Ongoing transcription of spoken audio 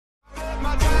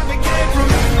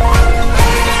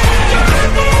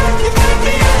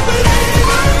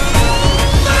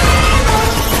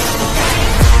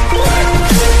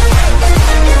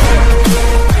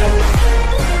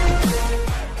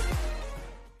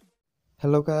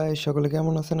Hello guys, সকলে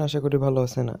কেমন আছেন? আশা করি ভালো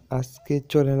আছেন। আজকে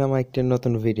চলে এলাম একটা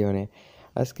নতুন ভিডিও নিয়ে।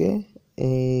 আজকে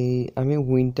এই আমি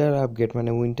উইন্টার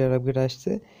আপগ্রেড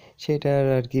আসছে সেটার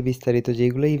আর কি বিস্তারিত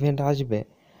যেগুলো ইভেন্ট আসবে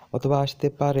অথবা আসতে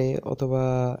পারে অথবা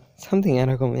সামথিং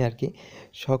এরকমই আর কি,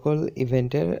 সকল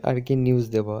ইভেন্টের আর কি নিউজ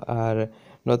দেব। আর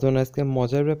নতুন আজকে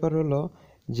মজার ব্যাপার হলো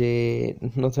যে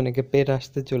নতুন একটা পেট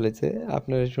আসতে চলেছে,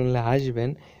 আপনারা শুনলে হাসবেন।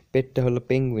 পেটটা হলো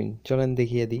পেঙ্গুইন। চলেন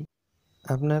দেখিয়ে দিই।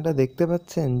 আপনারা দেখতে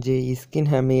পাচ্ছেন যে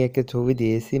স্ক্রিনে আমি একটা ছবি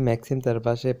দিয়েছি, ম্যাক্সিম তার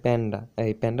পাশে প্যান্ডা,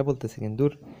 এই প্যান্ডা বলতেছি কিন্তু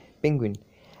দূর, পেঙ্গুইন।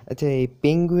 আচ্ছা, এই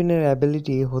পেঙ্গুইনের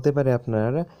অ্যাবিলিটি হতে পারে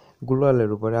আপনার গ্লোয়ালের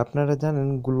উপরে। আপনারা জানেন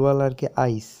গ্লোয়াল আর কি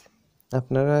আইস,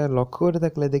 আপনারা লক্ষ্য করে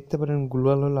থাকলে দেখতে পারেন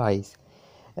গ্লোয়াল হলো আইস।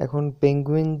 এখন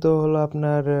পেঙ্গুইন তো হলো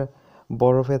আপনার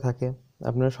বরফে থাকে।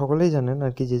 আপনারা সকলেই জানেন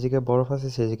আর কি, যে জায়গায় বরফ আছে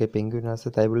সে জায়গায় পেঙ্গুইন আছে,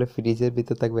 তাই বলে ফ্রিজের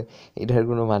ভিতর থাকবে এটার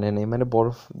কোনো মানে নেই। মানে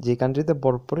বরফ, যে কান্ট্রিতে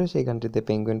বরফ পড়ে সেই কান্ট্রিতে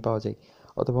পেঙ্গুইন পাওয়া যায়,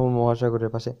 অথবা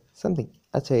মহাসাগরের পাশে সামথিং।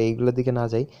 আচ্ছা, এইগুলোর দিকে না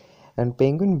যাই। অ্যান্ড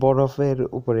পেঙ্গুইন বরফের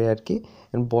উপরে আর কি,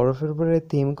 and বরফের উপরে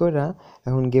থিম কইরা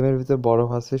এখন গেমের ভিতর বরফ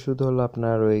আছে, শুধু হলো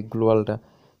আপনার ওই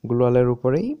গ্লোয়ালের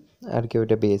উপরেই আর কি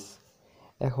ওইটা বেস।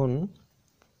 এখন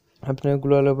আপনার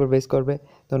গ্লোয়ালের উপর বেস করবে,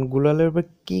 তখন গ্লোয়ালের উপর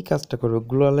কী কাজটা করবে,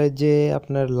 গ্লোয়ালের যে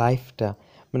আপনার লাইফটা,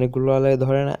 মানে গ্লোয়ালে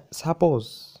ধরেন সাপোজ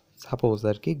সাপোজ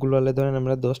আর কি, গ্লোয়ালে ধরেন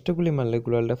আমরা 10টা গুলি মারলে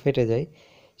গ্লোয়ালটা ফেটে যায়,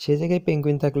 সেই জায়গায়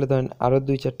পেঙ্গুইন থাকলে ধরেন আরও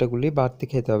 2-4টা গুলি বাড়তি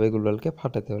খেতে হবে গ্লোয়ালকে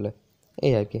ফাটাতে হলে,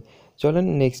 এই আর কি। চলেন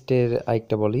নেক্সটের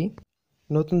আরেকটা বলি।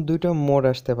 নতুন 2টা মোড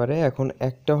আসতে পারে এখন,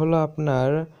 একটা হলো আপনার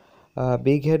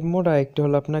বিগ হেড মোড, আর একটা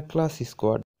হলো আপনার ক্লাস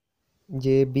স্কোয়াড।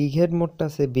 যে বিগ হেড মোডটা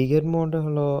আছে, বিগ হেড মোড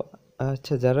হলো,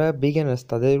 আচ্ছা যারা বিগিনার্স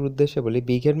তাদের উদ্দেশ্যে বলি,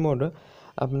 বিগ হেড মোড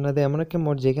আপনাদের এমন একটা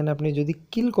মোড যেখানে আপনি যদি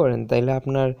কিল করেন তাইলে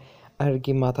আপনার আর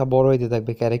কি মাথা বড় হইতে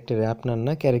থাকবে, ক্যারেক্টারে আপনার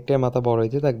না, ক্যারেক্টারের মাথা বড়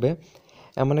হইতে থাকবে।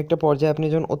 এমন একটা পর্যায়ে আপনি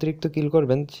যখন অতিরিক্ত কিল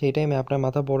করবেন সেই টাইমে আপনার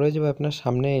মাথা বড় হয়ে যাবে, আপনার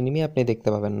সামনে এনিমি আপনি দেখতে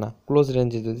পাবেন না, ক্লোজ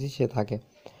রেঞ্জে যদি সে থাকে।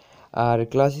 আর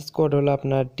ক্লাস স্কোয়াড হলো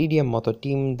আপনার টিডিএম মতো,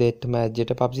 টিম ডেথ ম্যাচ,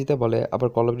 যেটা পাবজিতে বলে, আবার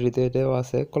কল অফ ডিউটিতেও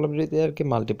আছে, কল অফ ডিউটি আর কি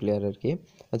মাল্টিপ্লেয়ার আর কি।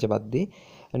 আচ্ছা বাদ দিই,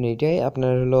 মানে এটাই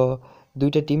আপনার হলো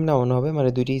 2টা টিম নামানো হবে, মানে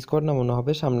 2টি স্কোয়াড নামানো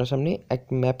হবে সামনাসামনি, এক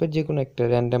ম্যাপের যে কোনো একটা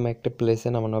র্যান্ডাম একটা প্লেসে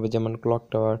নামানো হবে, যেমন ক্লক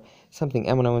টাওয়ার সামথিং,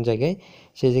 এমন এমন জায়গায়,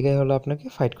 সেই জায়গায় হলো আপনাকে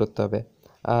ফাইট করতে হবে।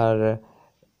 আর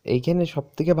এইখানে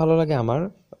সবথেকে ভালো লাগে আমার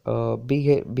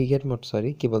বিগ হেড মোড, সরি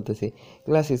কী বলতেছি,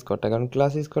 ক্লাস স্কোয়াডটা, কারণ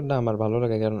ক্লাস স্কোয়াডটা আমার ভালো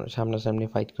লাগে, কারণ সামনাসামনি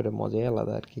ফাইট করে মজাই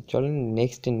আলাদা আর কি। চলেন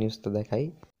নেক্সট নিউজটা দেখাই।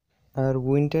 আর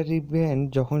উইন্টার ইভেন্ট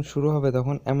যখন শুরু হবে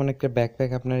তখন এমন একটা ব্যাকপ্যাক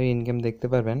আপনারা ইন গেম দেখতে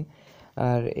পারবেন।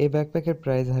 আর এই ব্যাকপ্যাকের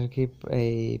প্রাইস আর কি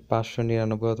এই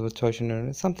 599 অথবা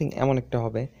 699 সামথিং এমন একটা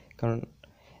হবে, কারণ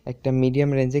একটা মিডিয়াম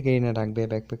রেঞ্জে গেরিনা রাখবে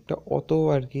ব্যাকপ্যাকটা, অত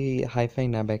আর কি হাইফাই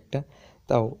না ব্যাগটা,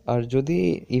 তাও। আর যদি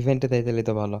ইভেন্টে দেয় তাহলে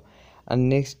তো ভালো। আর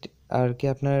নেক্সট আর কি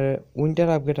আপনার উইন্টার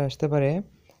আপগ্রেড আসতে পারে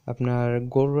আপনার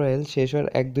গোল্ড রয়্যাল শেষ হওয়ার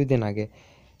 1-2 দিন আগে।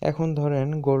 এখন ধরেন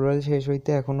গোল্ড রয়্যাল শেষ হইতে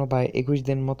এখনও 21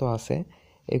 দিন মতো আছে,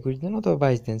 21 দিন অথবা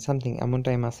 22 দিন সামথিং এমন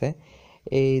টাইম আছে।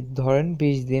 এই ধরেন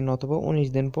 20 দিন অথবা 19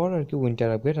 দিন পর আর কি উইন্টার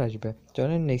আপগ্রেড আসবে।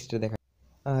 চলেন নেক্সটে দেখা।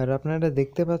 আর আপনারা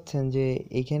দেখতে পাচ্ছেন যে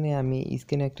এইখানে আমি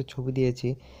স্ক্রিনে একটা ছবি দিয়েছি,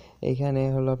 এখানে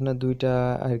হলো আপনার 2টা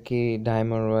আর কি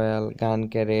ডায়মন্ড রয়্যাল, গান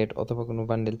ক্যারেট অথবা কোনো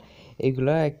বান্ডেল,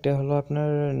 এইগুলা একটা হলো আপনার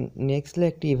নেক্সটলি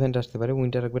একটা ইভেন্ট আসতে পারে,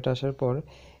 উইন্টার আপডেট আসার পর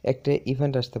একটা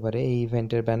ইভেন্ট আসতে পারে। এই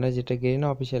ইভেন্টের ব্যানার যেটা গেরিনা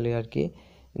অফিসিয়ালি আর কি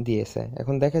দিয়েছে,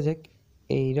 এখন দেখা যাক।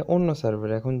 এইটা অন্য সার্ভার,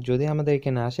 এখন যদি আমাদের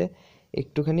এখানে আসে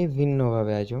একটুখানি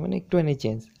ভিন্নভাবে আসবে, মানে একটুখানি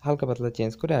চেঞ্জ, হালকা পাতলা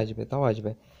চেঞ্জ করে আসবে, তাও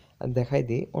আসবে। আর দেখাই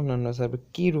দিই অন্যান্য সার্ভার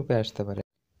কী রূপে আসতে পারে।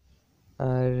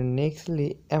 আর নেক্সটলি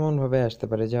এমনভাবে আসতে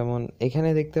পারে, যেমন এখানে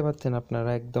দেখতে পাচ্ছেন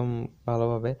আপনারা একদম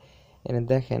ভালোভাবে, এনে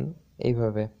দেখেন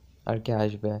এইভাবে আর কি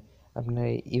আসবে আপনার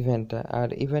এই ইভেন্টটা। আর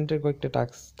ইভেন্টের কয়েকটা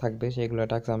টাস্ক থাকবে, সেগুলো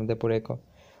টাস্ক আমাদের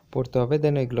পড়তে হবে,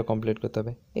 দেন এগুলো কমপ্লিট করতে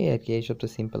হবে, এই আর কি, এইসব তো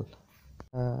সিম্পল।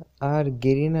 আর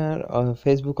গেরিনার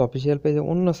ফেসবুক অফিসিয়াল পেজে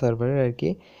অন্য সার্ভারের আর কি,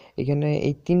 এখানে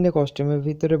এই 3টে কস্টিউমের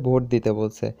ভিতরে ভোট দিতে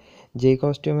বলছে, যেই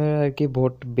কস্টিউমের আর কি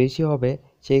ভোট বেশি হবে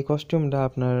সেই কস্টিউমটা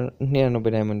আপনার 99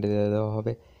 ডায়মন্ডে দিয়ে দেওয়া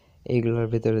হবে। এইগুলোর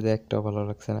ভিতরে দিয়ে একটাও ভালো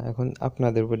লাগছে না, এখন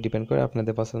আপনাদের উপর ডিপেন্ড করে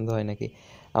আপনাদের পছন্দ হয় নাকি।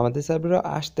 আমাদের সার্ভারও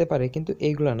আসতে পারে কিন্তু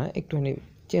এইগুলো না, একটুখানি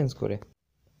চেঞ্জ করে।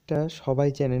 এটা সবাই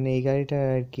চেনেন, এই গাড়িটা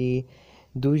আর কি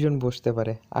 2 জন বসতে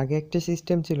পারে। আগে একটা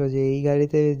সিস্টেম ছিল যে এই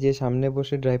গাড়িতে যে সামনে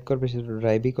বসে ড্রাইভ করবে সে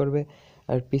ড্রাইভই করবে,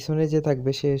 আর পিছনে যে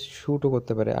থাকবে সে শ্যুটও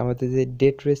করতে পারে। আমাদের যে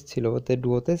ডেট রেস ছিল ওতে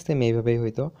ডুয়োতে সেম এইভাবেই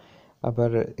হইতো।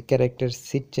 আবার ক্যারেক্টার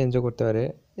সিট চেঞ্জও করতে পারে,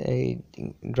 এই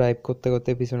ড্রাইভ করতে করতে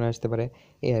পিছনে আসতে পারে,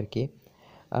 এই আর কি।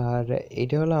 আর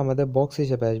এটা হলো আমাদের বক্স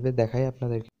হিসেবে আসবে, দেখাই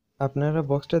আপনাদের। আপনারা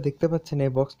বক্সটা দেখতে পাচ্ছেন,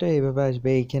 এই বক্সটা এইভাবে আসবে,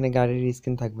 এইখানে গাড়ির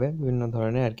স্ক্রিন থাকবে বিভিন্ন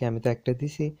ধরনের আর কি, আমি তো একটা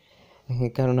দিছি।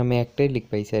 কারণ আমি একটাই লিক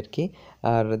পাইছি আর কি।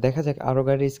 আর দেখা যাক আরও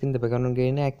গাড়ির স্কিন দেবে, কারণ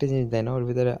গেরিনা একটা জিনিস দেয় না, ওর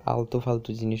ভিতরে আলতু ফালতু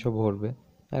জিনিসও ভরবে।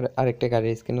 আর আরেকটা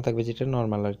গাড়ির স্কিনও থাকবে যেটা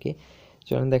নর্মাল আর কি।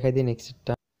 চলুন দেখাই দিই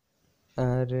নেক্সটটা।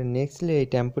 আর নেক্সটলি এই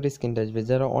টেম্পোর স্কিনটা আসবে।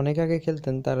 যারা অনেক আগে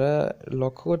খেলতেন তারা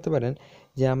লক্ষ্য করতে পারেন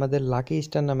যে আমাদের লাকি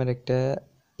স্টার নামের একটা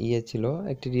ছিল,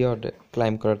 একটি রিওয়ার্ড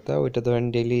ক্লাইম করতে। ওইটা ধরেন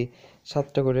ডেইলি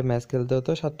 7টা করে ম্যাচ খেলতে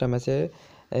হতো, 7টা ম্যাচে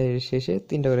শেষে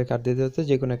 3টা করে কার্ড দিতে হতো,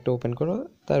 যে কোনো একটা ওপেন করো,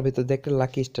 তার ভিতর দিয়ে একটা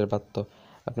লাকি স্টার পারত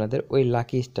আপনাদের। ওই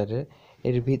লাকি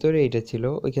স্টারের ভিতরে এইটা ছিল,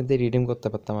 ওইখান থেকে রিডিম করতে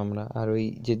পারতাম আমরা। আর ওই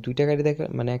যে 2টা গাড়ি দেখা,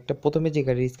 মানে একটা প্রথমে যে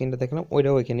গাড়ির স্কিনটা দেখলাম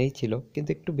ওইটাও ওইখানেই ছিল, কিন্তু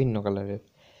একটু ভিন্ন কালারের।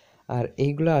 আর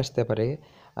এইগুলো আসতে পারে।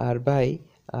 আর ভাই,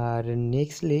 আর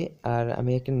নেক্সটলি আর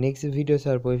আমি একটা নেক্সট ভিডিও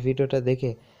ছাড়বো, ওই ভিডিওটা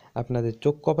দেখে আপনাদের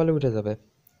চোখ কপালে উঠে যাবে।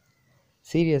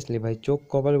 সিরিয়াসলি ভাই, চোখ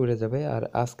কপালে উঠে যাবে। আর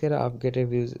আজকের আপডেটের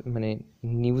ভিউজ মানে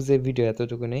নিউজের ভিডিও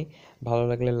এতটুকু নেই। ভালো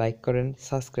লাগলে লাইক করেন,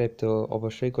 সাবস্ক্রাইব তো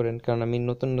অবশ্যই করেন, কারণ আমি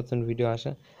নতুন নতুন ভিডিও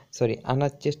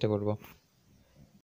আনার চেষ্টা করব।